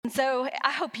And so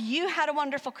I hope you had a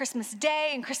wonderful Christmas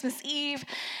day and Christmas Eve,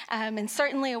 and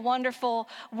certainly a wonderful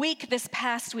week this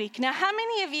past week. Now, how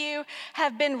many of you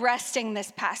have been resting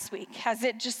this past week? Has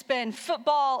it just been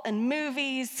football and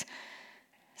movies?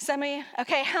 Some of you?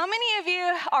 Okay, how many of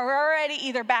you are already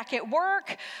either back at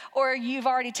work or you've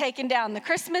already taken down the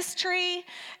Christmas tree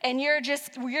and you're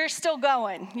still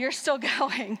going? You're still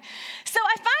going. So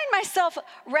I find myself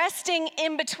resting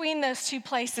in between those two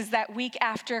places that week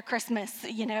after Christmas,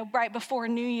 right before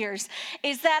New Year's,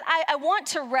 is that I want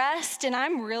to rest, and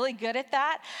I'm really good at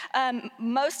that.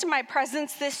 Most of my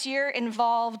presents this year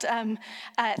involved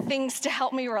things to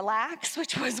help me relax,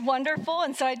 which was wonderful,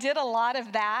 and so I did a lot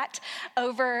of that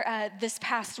over this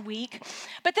past week.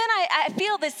 But then I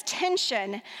feel this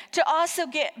tension to also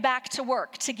get back to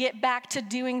work, to get back to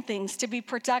doing things, to be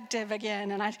productive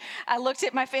again. And I looked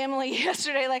at my family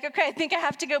yesterday like, okay, I think I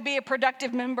have to go be a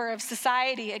productive member of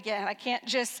society again. I can't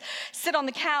just sit on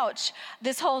the couch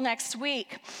this whole next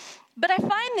week. But I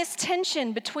find this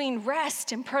tension between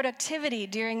rest and productivity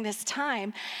during this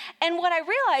time. And what I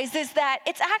realize is that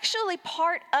it's actually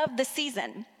part of the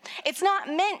season. It's not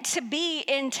meant to be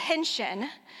in tension.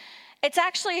 It's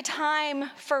actually a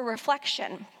time for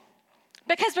reflection.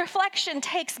 Because reflection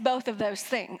takes both of those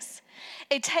things.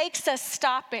 It takes us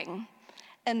stopping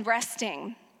and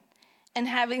resting and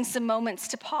having some moments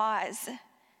to pause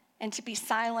and to be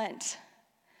silent.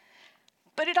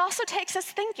 But it also takes us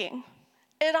thinking.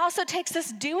 It also takes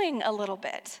us doing a little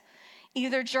bit,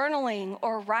 either journaling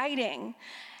or writing.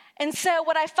 And so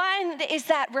what I find is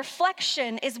that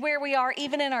reflection is where we are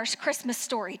even in our Christmas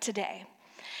story today.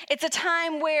 It's a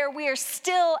time where we are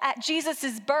still at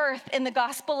Jesus' birth in the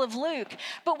Gospel of Luke,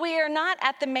 but we are not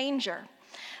at the manger.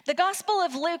 The Gospel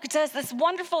of Luke does this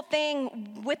wonderful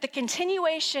thing with the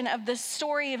continuation of the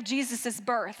story of Jesus'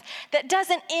 birth that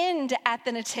doesn't end at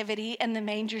the nativity and the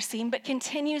manger scene, but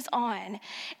continues on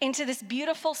into this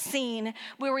beautiful scene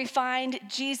where we find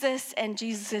Jesus and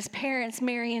Jesus' parents,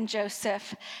 Mary and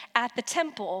Joseph, at the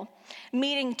temple,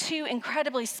 meeting two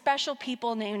incredibly special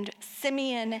people named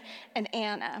Simeon and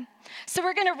Anna. So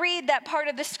we're going to read that part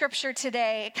of the scripture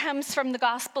today. It comes from the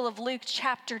Gospel of Luke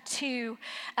chapter 2,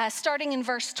 starting in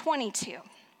verse 22.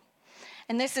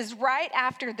 And this is right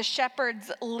after the shepherds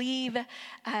leave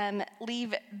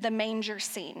the manger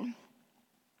scene.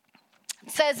 It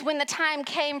says, when the time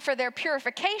came for their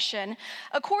purification,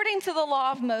 according to the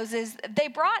law of Moses, they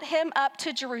brought him up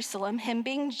to Jerusalem, him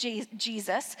being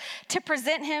Jesus, to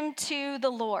present him to the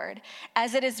Lord.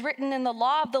 As it is written in the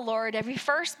law of the Lord, every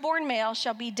firstborn male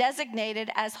shall be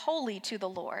designated as holy to the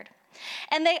Lord.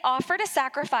 And they offered a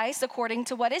sacrifice according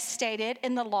to what is stated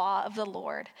in the law of the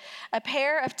Lord, a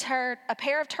pair of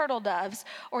turtle doves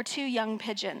or 2 young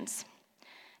pigeons.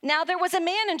 Now there was a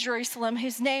man in Jerusalem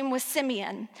whose name was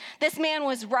Simeon. This man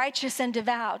was righteous and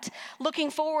devout, looking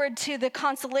forward to the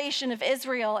consolation of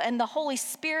Israel, and the Holy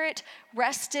Spirit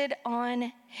rested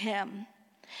on him.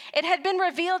 It had been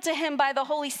revealed to him by the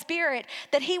Holy Spirit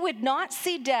that he would not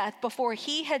see death before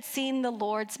he had seen the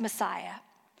Lord's Messiah.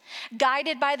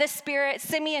 Guided by the Spirit,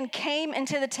 Simeon came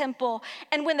into the temple,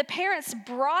 and when the parents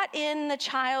brought in the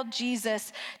child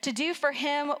Jesus to do for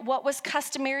him what was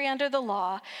customary under the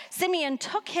law, Simeon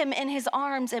took him in his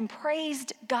arms and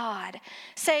praised God,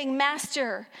 saying,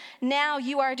 Master, now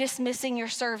you are dismissing your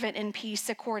servant in peace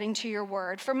according to your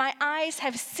word, for my eyes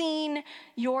have seen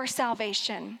your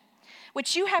salvation,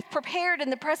 which you have prepared in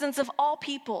the presence of all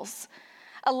peoples,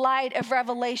 a light of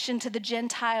revelation to the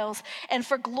Gentiles and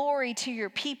for glory to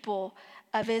your people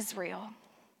of Israel.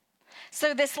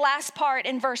 So this last part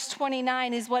in verse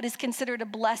 29 is what is considered a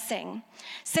blessing.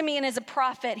 Simeon is a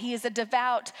prophet. He is a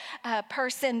devout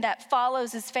person that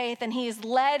follows his faith, and he is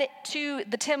led to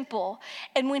the temple.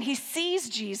 And when he sees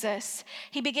Jesus,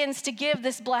 he begins to give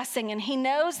this blessing, and he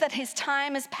knows that his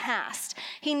time is past.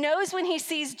 He knows when he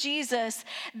sees Jesus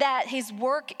that his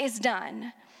work is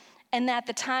done, and that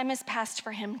the time is past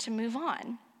for him to move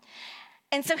on.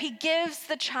 And so he gives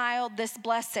the child this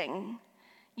blessing.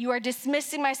 You are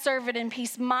dismissing my servant in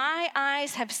peace. My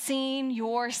eyes have seen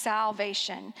your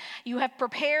salvation. You have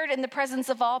prepared in the presence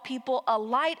of all people a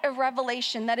light of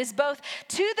revelation that is both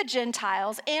to the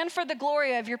Gentiles and for the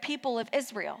glory of your people of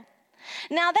Israel.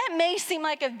 Now that may seem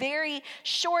like a very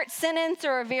short sentence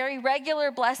or a very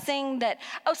regular blessing that,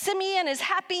 Simeon is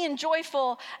happy and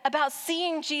joyful about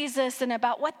seeing Jesus and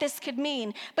about what this could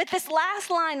mean. But this last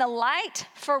line, a light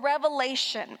for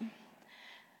revelation,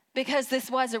 because this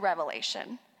was a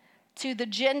revelation to the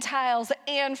Gentiles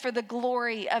and for the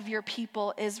glory of your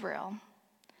people Israel.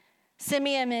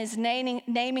 Simeon is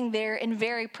naming there in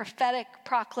very prophetic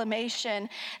proclamation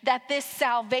that this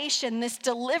salvation, this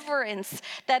deliverance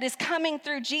that is coming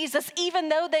through Jesus, even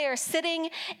though they are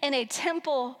sitting in a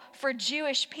temple for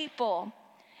Jewish people,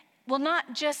 will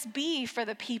not just be for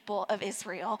the people of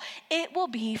Israel. It will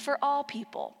be for all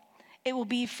people. It will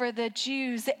be for the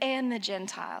Jews and the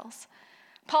Gentiles.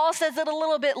 Paul says it a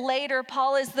little bit later.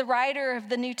 Paul is the writer of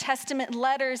the New Testament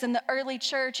letters in the early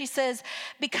church. He says,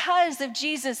 because of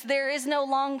Jesus, there is no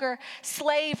longer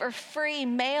slave or free,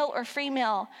 male or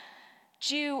female,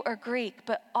 Jew or Greek,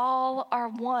 but all are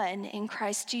one in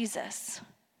Christ Jesus.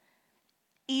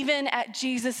 Even at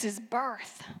Jesus'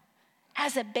 birth,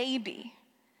 as a baby,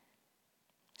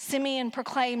 Simeon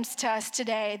proclaims to us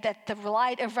today that the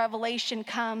light of revelation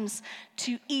comes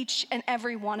to each and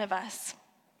every one of us.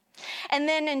 And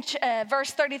then in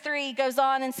verse 33, he goes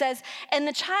on and says, and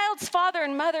the child's father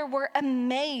and mother were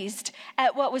amazed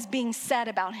at what was being said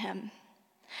about him.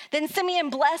 Then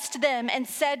Simeon blessed them and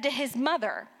said to his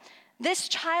mother, this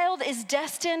child is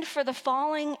destined for the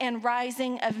falling and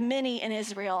rising of many in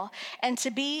Israel, and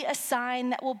to be a sign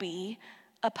that will be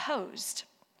opposed,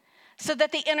 so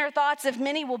that the inner thoughts of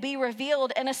many will be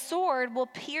revealed, and a sword will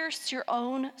pierce your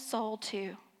own soul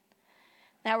too.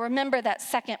 Now remember that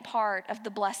second part of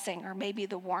the blessing, or maybe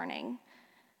the warning,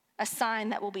 a sign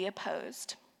that will be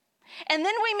opposed. And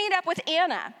then we meet up with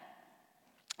Anna.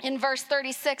 In verse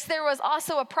 36, there was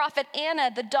also a prophet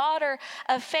Anna, the daughter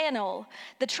of Phanuel,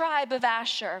 the tribe of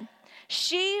Asher.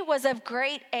 She was of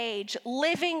great age,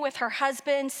 living with her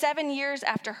husband 7 years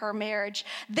after her marriage,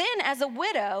 then as a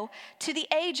widow to the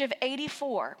age of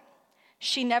 84.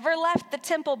 She never left the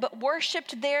temple, but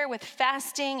worshiped there with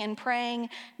fasting and praying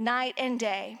night and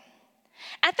day.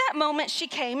 At that moment, she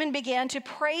came and began to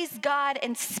praise God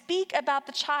and speak about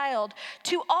the child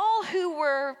to all who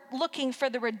were looking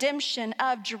for the redemption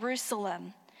of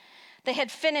Jerusalem. They had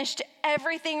finished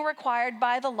everything required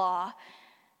by the law,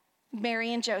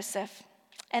 Mary and Joseph,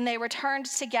 and they returned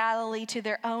to Galilee to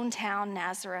their own town,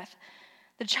 Nazareth.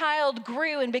 The child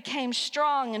grew and became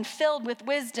strong and filled with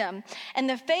wisdom, and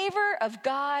the favor of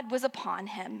God was upon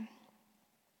him.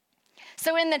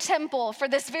 So in the temple, for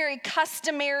this very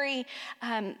customary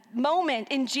moment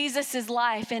in Jesus'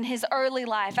 life, in his early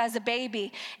life as a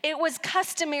baby, it was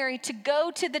customary to go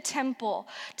to the temple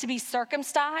to be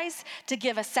circumcised, to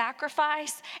give a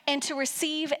sacrifice, and to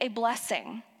receive a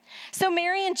blessing. So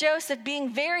Mary and Joseph,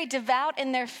 being very devout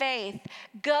in their faith,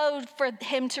 go for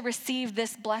him to receive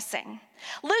this blessing.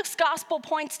 Luke's gospel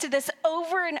points to this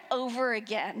over and over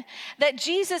again, that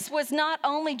Jesus was not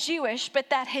only Jewish, but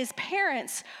that his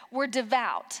parents were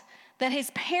devout, that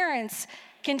his parents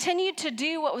continued to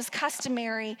do what was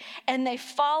customary, and they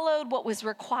followed what was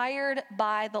required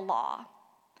by the law.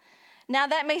 Now,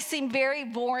 that may seem very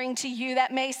boring to you.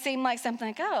 That may seem like something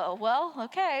like, oh, well,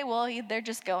 okay, well, they're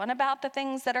just going about the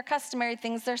things that are customary,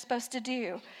 things they're supposed to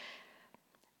do.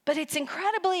 But it's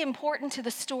incredibly important to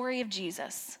the story of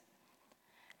Jesus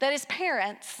that his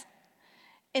parents,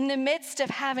 in the midst of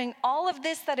having all of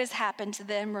this that has happened to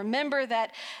them, remember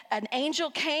that an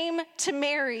angel came to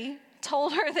Mary,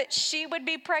 told her that she would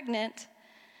be pregnant.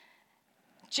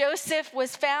 Joseph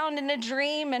was found in a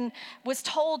dream and was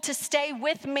told to stay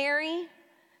with Mary,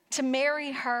 to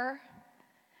marry her.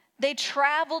 They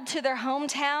traveled to their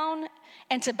hometown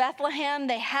and to Bethlehem.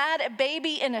 They had a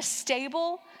baby in a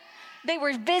stable. They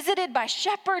were visited by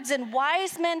shepherds and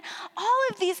wise men. All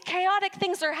of these chaotic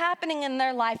things are happening in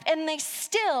their life, and they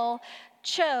still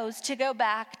chose to go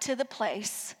back to the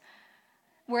place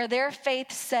where their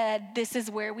faith said, this is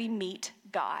where we meet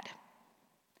God.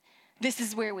 This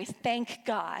is where we thank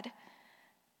God.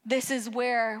 This is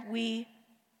where we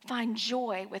find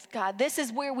joy with God. This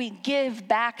is where we give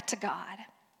back to God.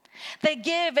 They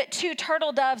give 2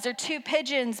 turtle doves or 2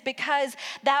 pigeons because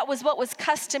that was what was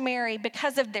customary,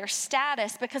 because of their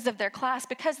status, because of their class,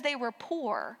 because they were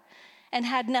poor and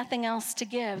had nothing else to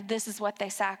give. This is what they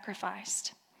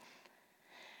sacrificed.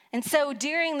 And so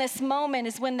during this moment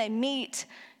is when they meet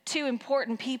 2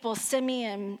 important people,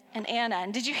 Simeon and Anna.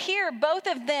 And did you hear? Both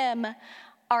of them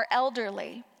are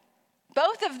elderly.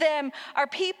 Both of them are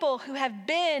people who have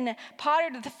been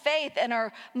part of the faith and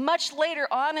are much later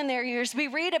on in their years. We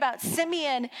read about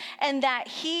Simeon and that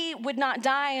he would not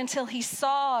die until he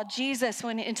saw Jesus,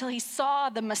 until he saw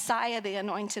the Messiah, the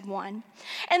Anointed One.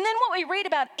 And then what we read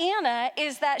about Anna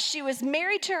is that she was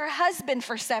married to her husband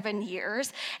for 7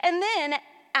 years, and then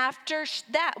after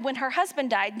that, when her husband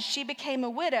died and she became a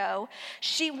widow,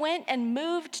 she went and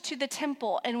moved to the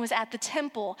temple and was at the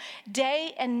temple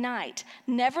day and night,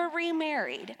 never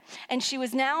remarried. And she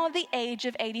was now of the age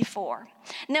of 84.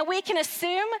 Now we can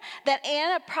assume that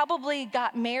Anna probably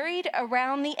got married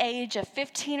around the age of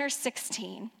 15 or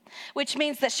 16, which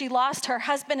means that she lost her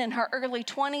husband in her early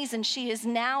 20s and she is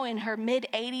now in her mid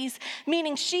 80s,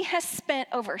 meaning she has spent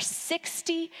over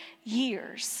 60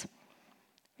 years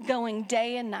going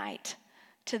day and night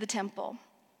to the temple.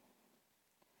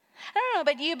 I don't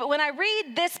know about you, but when I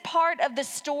read this part of the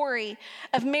story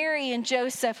of Mary and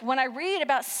Joseph, when I read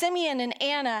about Simeon and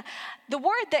Anna, the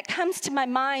word that comes to my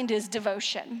mind is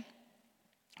devotion.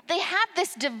 They have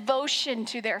this devotion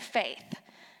to their faith.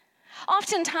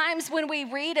 Oftentimes when we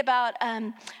read about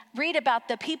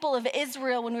the people of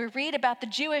Israel, when we read about the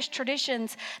Jewish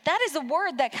traditions, that is a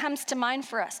word that comes to mind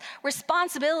for us.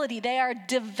 Responsibility, they are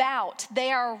devout,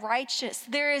 they are righteous.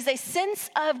 There is a sense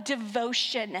of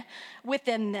devotion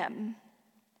within them.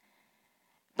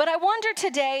 But I wonder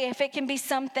today if it can be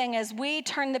something as we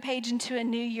turn the page into a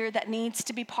new year that needs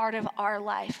to be part of our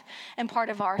life and part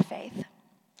of our faith.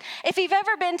 If you've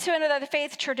ever been to another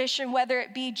faith tradition, whether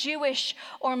it be Jewish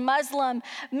or Muslim,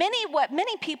 what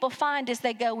many people find as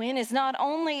they go in is not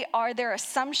only are their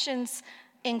assumptions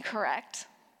incorrect,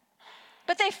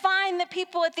 but they find the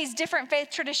people at these different faith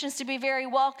traditions to be very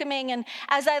welcoming. And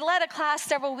as I led a class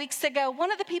several weeks ago,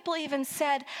 one of the people even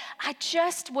said, I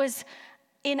just was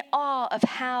in awe of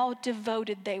how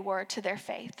devoted they were to their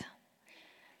faith.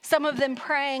 Some of them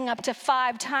praying up to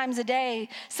 5 times a day.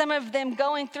 Some of them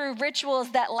going through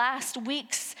rituals that last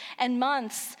weeks and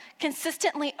months,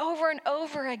 consistently over and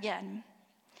over again.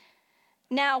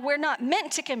 Now, we're not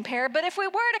meant to compare, but if we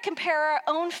were to compare our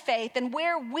own faith and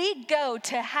where we go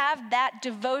to have that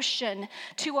devotion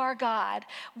to our God,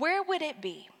 where would it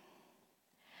be?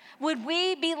 Would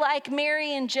we be like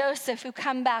Mary and Joseph who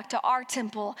come back to our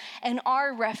temple and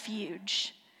our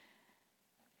refuge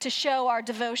to show our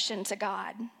devotion to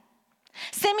God?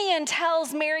 Simeon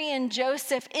tells Mary and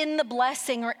Joseph in the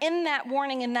blessing or in that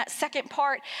warning in that second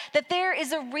part that there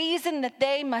is a reason that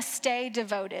they must stay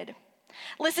devoted.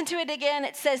 Listen to it again.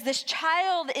 It says, this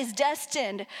child is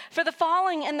destined for the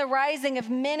falling and the rising of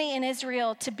many in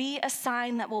Israel to be a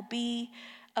sign that will be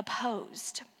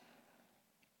opposed.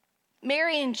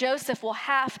 Mary and Joseph will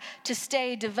have to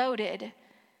stay devoted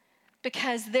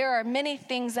because there are many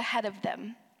things ahead of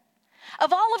them.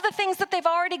 Of all of the things that they've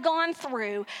already gone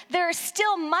through, there is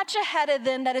still much ahead of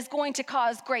them that is going to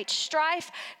cause great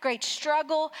strife, great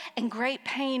struggle, and great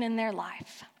pain in their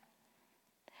life.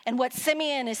 And what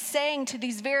Simeon is saying to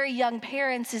these very young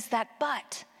parents is that,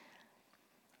 but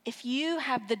if you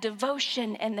have the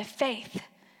devotion and the faith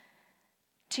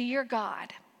to your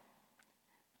God,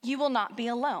 you will not be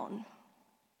alone.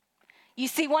 You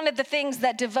see, one of the things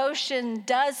that devotion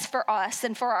does for us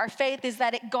and for our faith is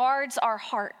that it guards our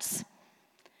hearts.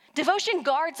 Devotion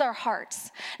guards our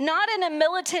hearts, not in a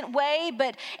militant way,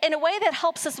 but in a way that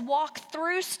helps us walk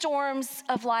through storms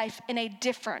of life in a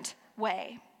different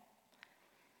way.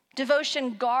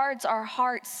 Devotion guards our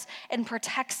hearts and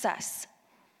protects us.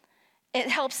 It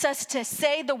helps us to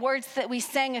say the words that we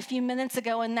sang a few minutes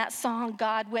ago in that song,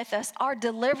 God with us, our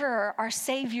deliverer, our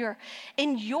savior.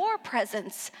 In your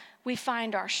presence, we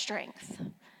find our strength.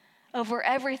 Over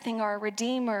everything, our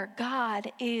redeemer,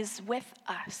 God is with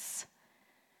us.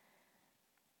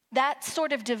 That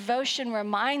sort of devotion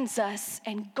reminds us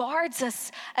and guards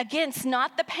us against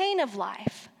not the pain of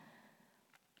life,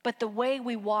 but the way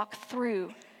we walk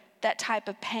through that type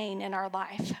of pain in our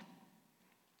life.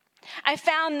 I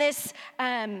found this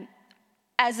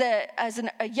as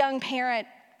a young parent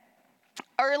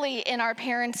early in our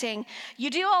parenting. You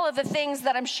do all of the things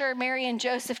that I'm sure Mary and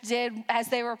Joseph did as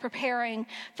they were preparing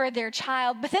for their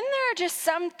child, but then there are just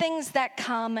some things that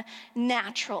come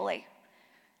naturally,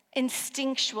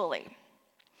 instinctually.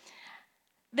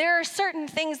 There are certain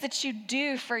things that you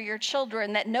do for your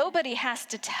children that nobody has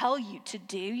to tell you to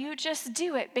do. You just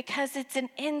do it because it's an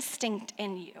instinct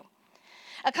in you.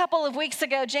 A couple of weeks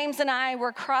ago, James and I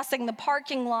were crossing the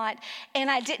parking lot,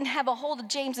 and I didn't have a hold of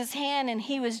James's hand, and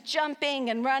he was jumping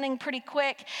and running pretty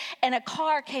quick, and a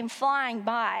car came flying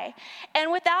by.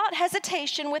 And without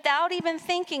hesitation, without even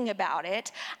thinking about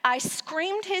it, I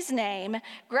screamed his name,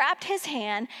 grabbed his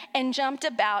hand, and jumped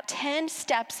about 10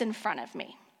 steps in front of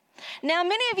me. Now,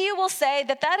 many of you will say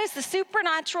that that is the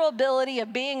supernatural ability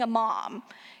of being a mom.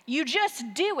 You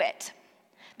just do it.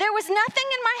 There was nothing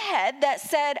in my head that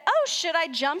said, oh, should I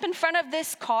jump in front of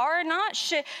this car or not?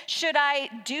 Should I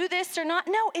do this or not?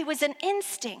 No, it was an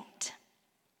instinct.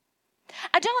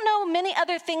 I don't know many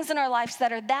other things in our lives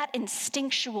that are that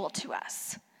instinctual to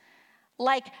us.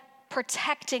 like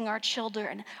protecting our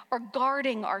children or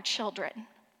guarding our children.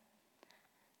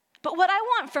 But what I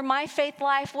want for my faith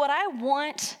life, what I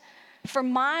want for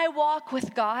my walk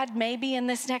with God, maybe in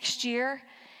this next year,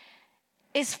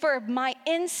 is for my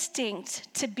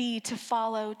instinct to be to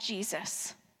follow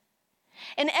Jesus.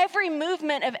 In every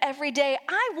movement of every day,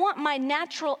 I want my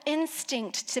natural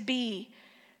instinct to be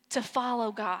to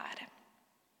follow God,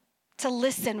 to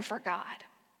listen for God.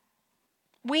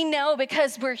 We know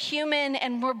because we're human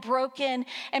and we're broken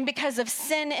and because of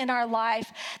sin in our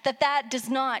life that does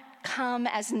not come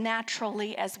as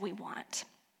naturally as we want.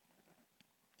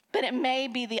 But it may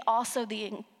be also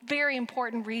the very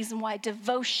important reason why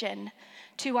devotion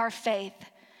to our faith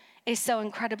is so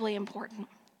incredibly important.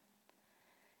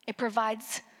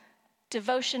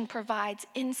 Devotion provides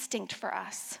instinct for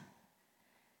us.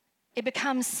 It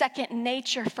becomes second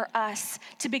nature for us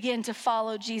to begin to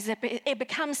follow Jesus. It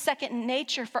becomes second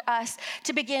nature for us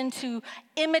to begin to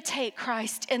imitate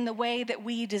Christ in the way that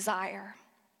we desire.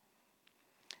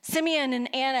 Simeon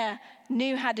and Anna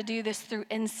knew how to do this through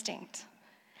instinct.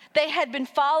 They had been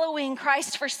following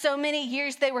Christ for so many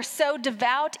years. They were so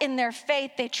devout in their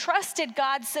faith. They trusted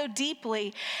God so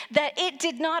deeply that it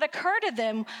did not occur to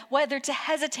them whether to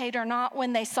hesitate or not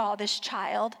when they saw this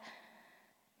child.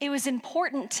 It was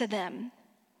important to them.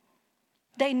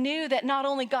 They knew that not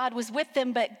only God was with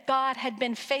them, but God had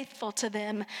been faithful to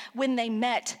them when they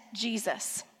met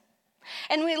Jesus.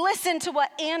 And we listen to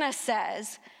what Anna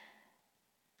says,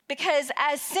 because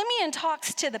as Simeon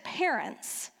talks to the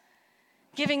parents,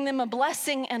 giving them a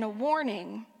blessing and a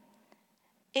warning,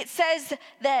 it says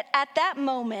that at that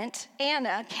moment,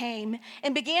 Anna came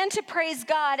and began to praise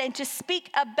God and to speak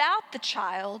about the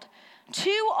child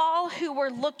to all who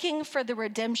were looking for the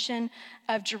redemption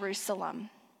of Jerusalem.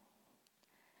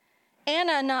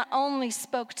 Anna not only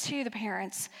spoke to the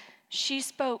parents, she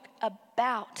spoke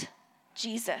about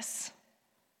Jesus.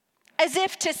 As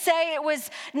if to say it was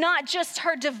not just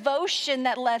her devotion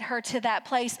that led her to that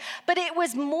place, but it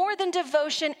was more than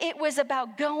devotion. It was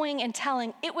about going and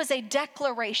telling. It was a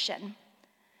declaration.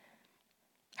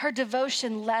 Her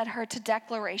devotion led her to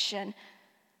declaration.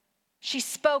 She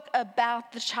spoke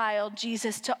about the child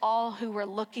Jesus to all who were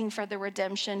looking for the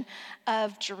redemption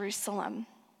of Jerusalem.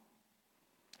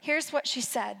 Here's what she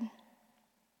said,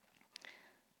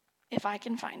 if I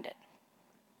can find it.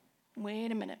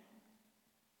 Wait a minute.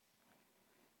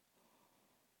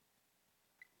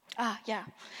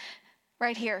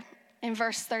 Right here in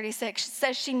verse 36. It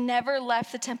says she never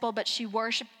left the temple, but she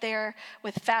worshiped there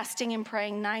with fasting and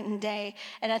praying night and day.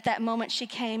 And at that moment she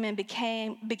came and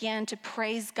began to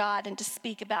praise God and to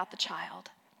speak about the child.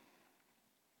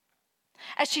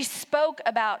 As she spoke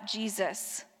about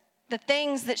Jesus, the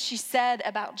things that she said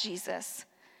about Jesus,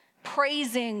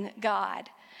 praising God,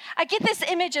 I get this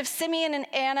image of Simeon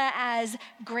and Anna as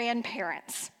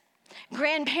grandparents.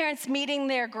 Grandparents meeting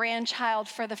their grandchild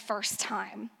for the first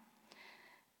time.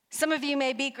 Some of you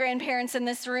may be grandparents in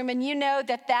this room, and you know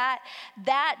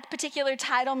that particular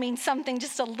title means something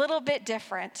just a little bit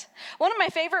different. One of my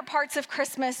favorite parts of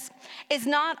Christmas is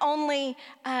not only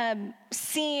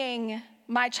seeing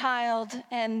my child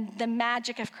and the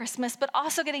magic of Christmas, but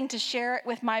also getting to share it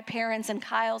with my parents and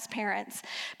Kyle's parents,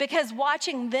 because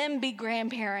watching them be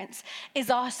grandparents is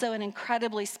also an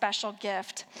incredibly special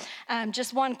gift.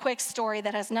 Just one quick story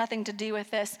that has nothing to do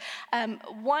with this.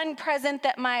 One present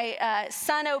that my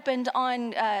son opened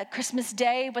on Christmas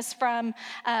Day was from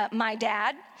my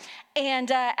dad,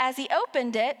 and as he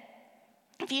opened it,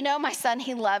 if you know my son,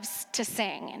 he loves to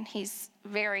sing, and he's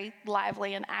very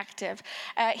lively and active.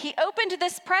 He opened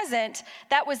this present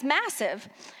that was massive,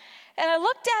 and I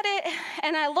looked at it,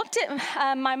 and I looked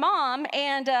at my mom,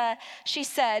 and she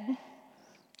said,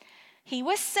 he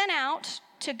was sent out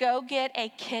to go get a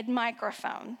kid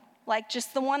microphone, like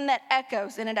just the one that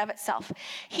echoes in and of itself.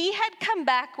 He had come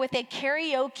back with a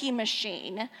karaoke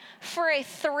machine for a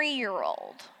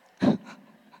 3-year-old,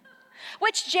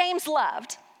 which James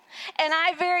loved. And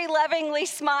I very lovingly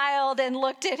smiled and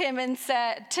looked at him and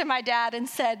said to my dad and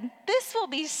said, this will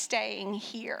be staying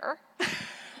here.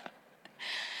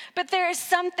 But there is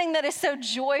something that is so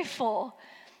joyful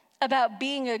about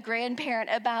being a grandparent,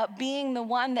 about being the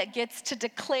one that gets to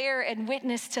declare and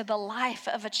witness to the life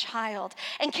of a child.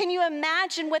 And can you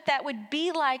imagine what that would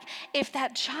be like if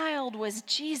that child was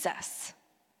Jesus?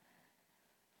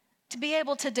 To be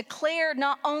able to declare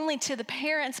not only to the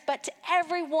parents, but to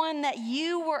everyone that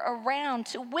you were around,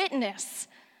 to witness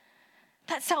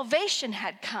that salvation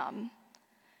had come,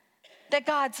 that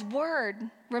God's word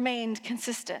remained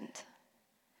consistent.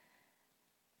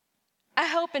 I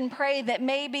hope and pray that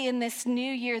maybe in this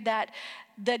new year that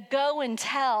the go and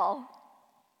tell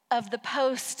of the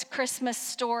post-Christmas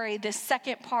story, this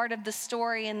second part of the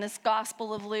story in this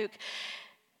Gospel of Luke,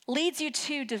 leads you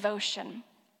to devotion.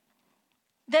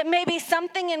 That maybe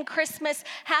something in Christmas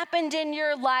happened in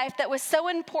your life that was so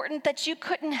important that you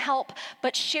couldn't help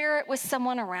but share it with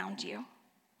someone around you.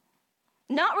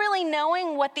 Not really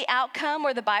knowing what the outcome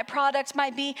or the byproduct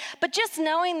might be, but just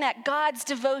knowing that God's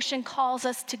devotion calls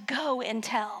us to go and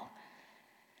tell.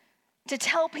 To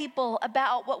tell people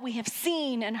about what we have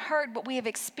seen and heard, what we have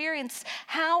experienced,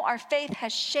 how our faith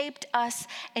has shaped us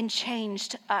and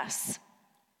changed us.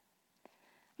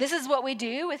 This is what we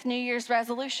do with New Year's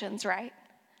resolutions, right?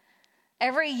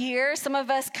 Every year, some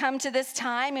of us come to this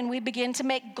time and we begin to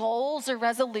make goals or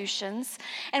resolutions,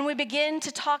 and we begin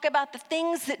to talk about the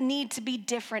things that need to be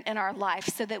different in our life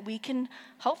so that we can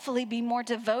hopefully be more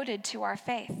devoted to our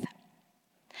faith.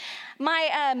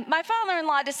 My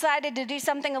father-in-law decided to do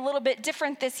something a little bit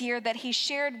different this year that he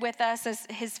shared with us as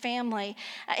his family.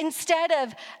 Instead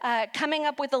of coming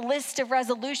up with a list of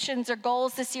resolutions or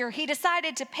goals this year, he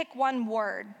decided to pick one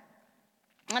word.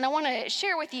 And I want to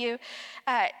share with you,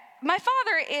 my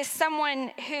father is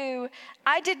someone who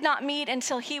I did not meet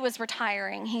until he was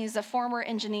retiring. He's a former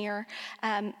engineer,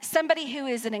 somebody who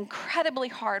is an incredibly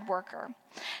hard worker.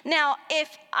 Now,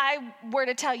 if I were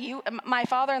to tell you, my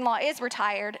father-in-law is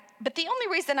retired, but the only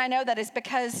reason I know that is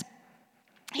because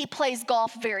he plays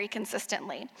golf very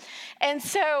consistently. And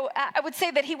so I would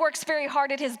say that he works very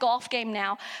hard at his golf game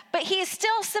now, but he is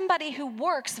still somebody who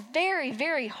works very,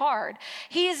 very hard.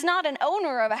 He is not an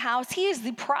owner of a house. He is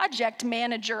the project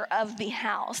manager of the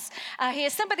house. He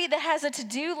is somebody that has a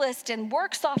to-do list and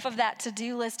works off of that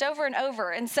to-do list over and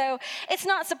over. And so it's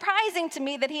not surprising to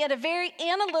me that he had a very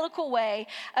analytical way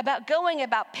about going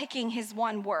about picking his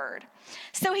one word.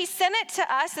 So he sent it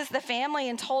to us as the family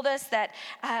and told us that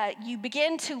you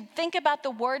begin to think about the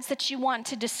words that you want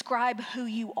to describe who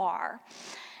you are.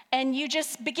 And you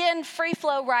just begin free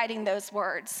flow writing those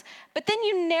words. But then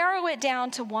you narrow it down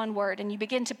to one word and you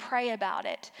begin to pray about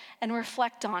it and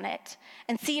reflect on it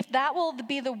and see if that will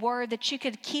be the word that you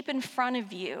could keep in front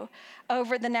of you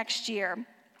over the next year.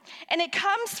 And it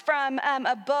comes from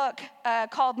a book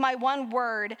called My One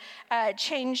Word,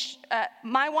 Change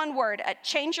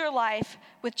Your Life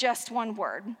with Just One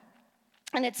Word.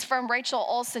 And it's from Rachel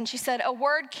Olson. She said, "A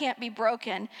word can't be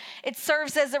broken. It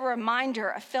serves as a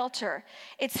reminder, a filter.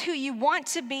 It's who you want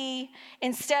to be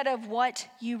instead of what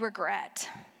you regret."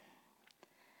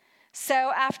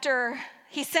 So after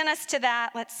he sent us to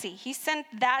that, he sent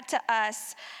that to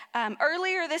us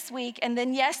earlier this week, and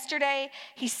then yesterday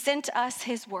he sent us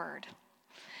his word.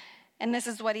 And this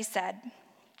is what he said.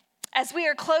 As we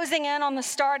are closing in on the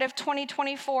start of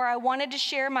 2024, I wanted to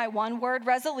share my one-word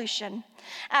resolution.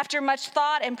 After much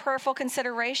thought and prayerful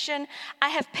consideration, I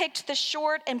have picked the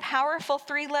short and powerful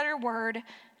three-letter word,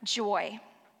 joy.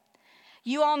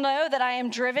 You all know that I am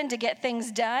driven to get things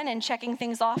done, and checking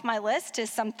things off my list is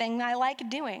something I like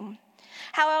doing.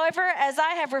 However, as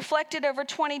I have reflected over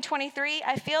 2023,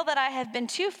 I feel that I have been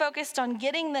too focused on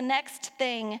getting the next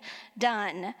thing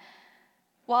done.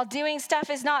 While doing stuff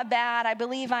is not bad, I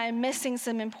believe I am missing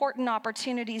some important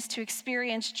opportunities to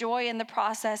experience joy in the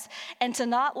process and to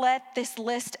not let this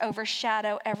list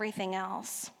overshadow everything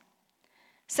else.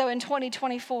 So in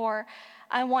 2024,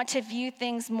 I want to view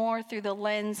things more through the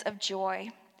lens of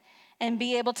joy and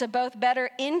be able to both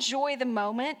better enjoy the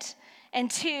moment and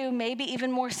two, maybe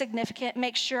even more significant,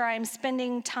 make sure I'm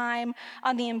spending time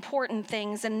on the important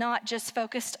things and not just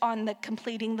focused on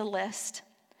completing the list.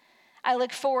 I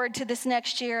look forward to this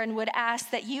next year and would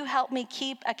ask that you help me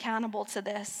keep accountable to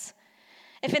this.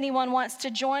 If anyone wants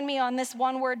to join me on this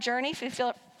one-word journey,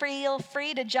 feel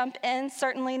free to jump in,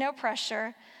 certainly no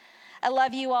pressure. I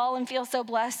love you all and feel so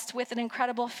blessed with an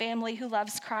incredible family who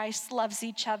loves Christ, loves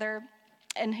each other,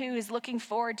 and who is looking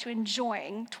forward to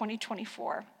enjoying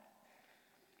 2024.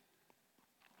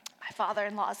 My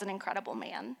father-in-law is an incredible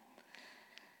man.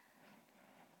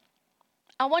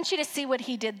 I want you to see what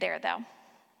he did there, though.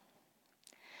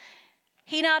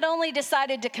 He not only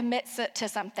decided to commit to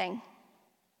something,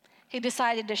 he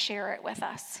decided to share it with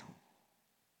us.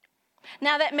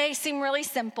 Now, that may seem really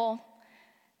simple,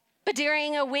 but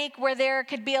during a week where there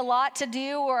could be a lot to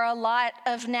do or a lot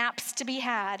of naps to be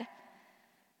had,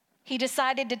 he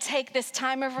decided to take this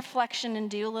time of reflection and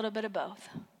do a little bit of both.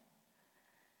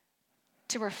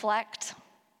 To reflect,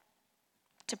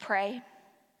 to pray,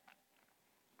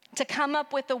 to come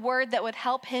up with a word that would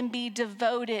help him be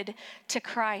devoted to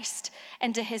Christ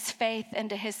and to his faith and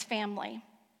to his family.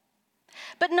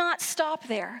 But not stop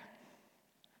there.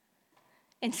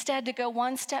 Instead, to go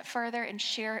one step further and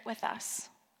share it with us.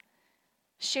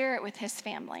 Share it with his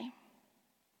family.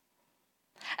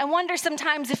 I wonder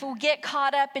sometimes if we'll get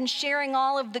caught up in sharing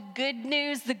all of the good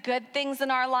news, the good things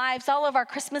in our lives. All of our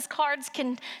Christmas cards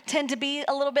can tend to be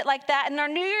a little bit like that. And our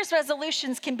New Year's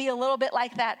resolutions can be a little bit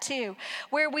like that too,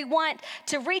 where we want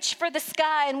to reach for the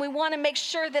sky and we want to make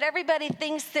sure that everybody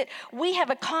thinks that we have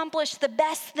accomplished the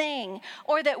best thing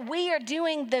or that we are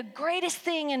doing the greatest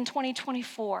thing in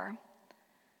 2024.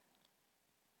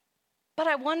 But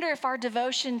I wonder if our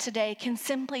devotion today can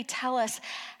simply tell us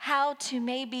how to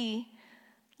maybe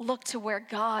look to where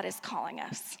God is calling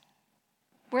us,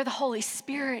 where the Holy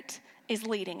Spirit is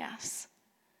leading us,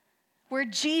 where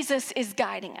Jesus is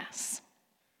guiding us.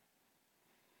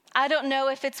 I don't know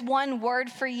if it's one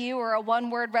word for you or a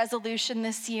one-word resolution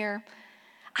this year.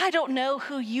 I don't know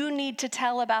who you need to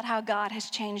tell about how God has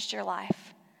changed your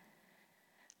life.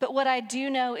 But what I do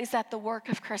know is that the work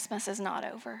of Christmas is not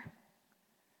over.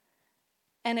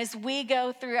 And as we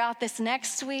go throughout this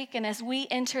next week and as we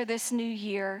enter this new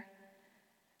year,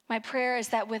 my prayer is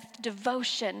that with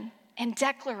devotion and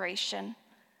declaration,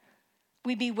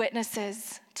 we be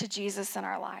witnesses to Jesus in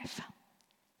our life.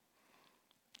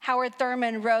 Howard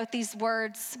Thurman wrote these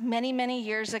words many, many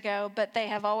years ago, but they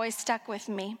have always stuck with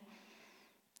me.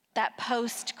 That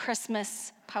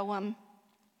post-Christmas poem.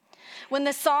 When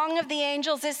the song of the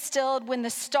angels is stilled, when the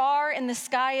star in the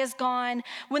sky is gone,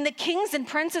 when the kings and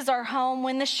princes are home,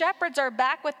 when the shepherds are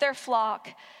back with their flock,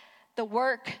 the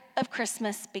work of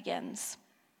Christmas begins.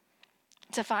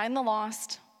 To find the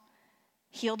lost,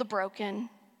 heal the broken,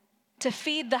 to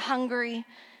feed the hungry,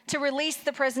 to release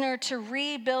the prisoner, to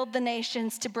rebuild the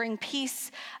nations, to bring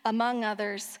peace among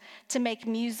others, to make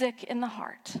music in the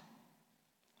heart.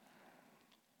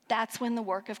 That's when the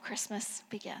work of Christmas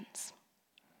begins.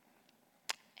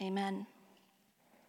 Amen.